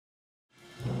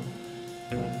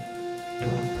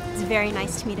Very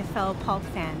nice to meet a fellow pulp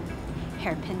fan.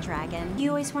 Hairpin Dragon.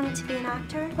 You always wanted to be an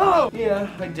actor? Oh! Yeah,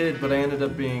 I did, but I ended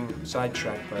up being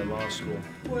sidetracked by law school.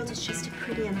 The world is just a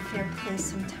pretty unfair place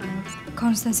sometimes.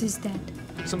 Constance is dead.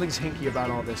 Something's hinky about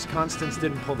all this. Constance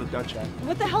didn't pull the Dutch act.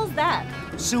 What the hell's that?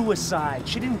 Suicide.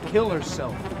 She didn't kill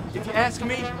herself. If you ask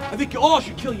me, I think you all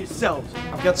should kill yourselves.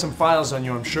 I've got some files on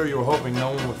you I'm sure you were hoping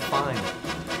no one would find.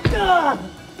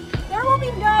 There will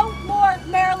be no more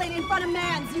Marilyn in front of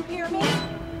Mann's, you hear me?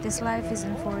 This life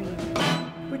isn't for you.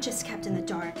 We're just kept in the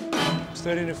dark. I'm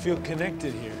starting to feel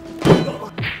connected here.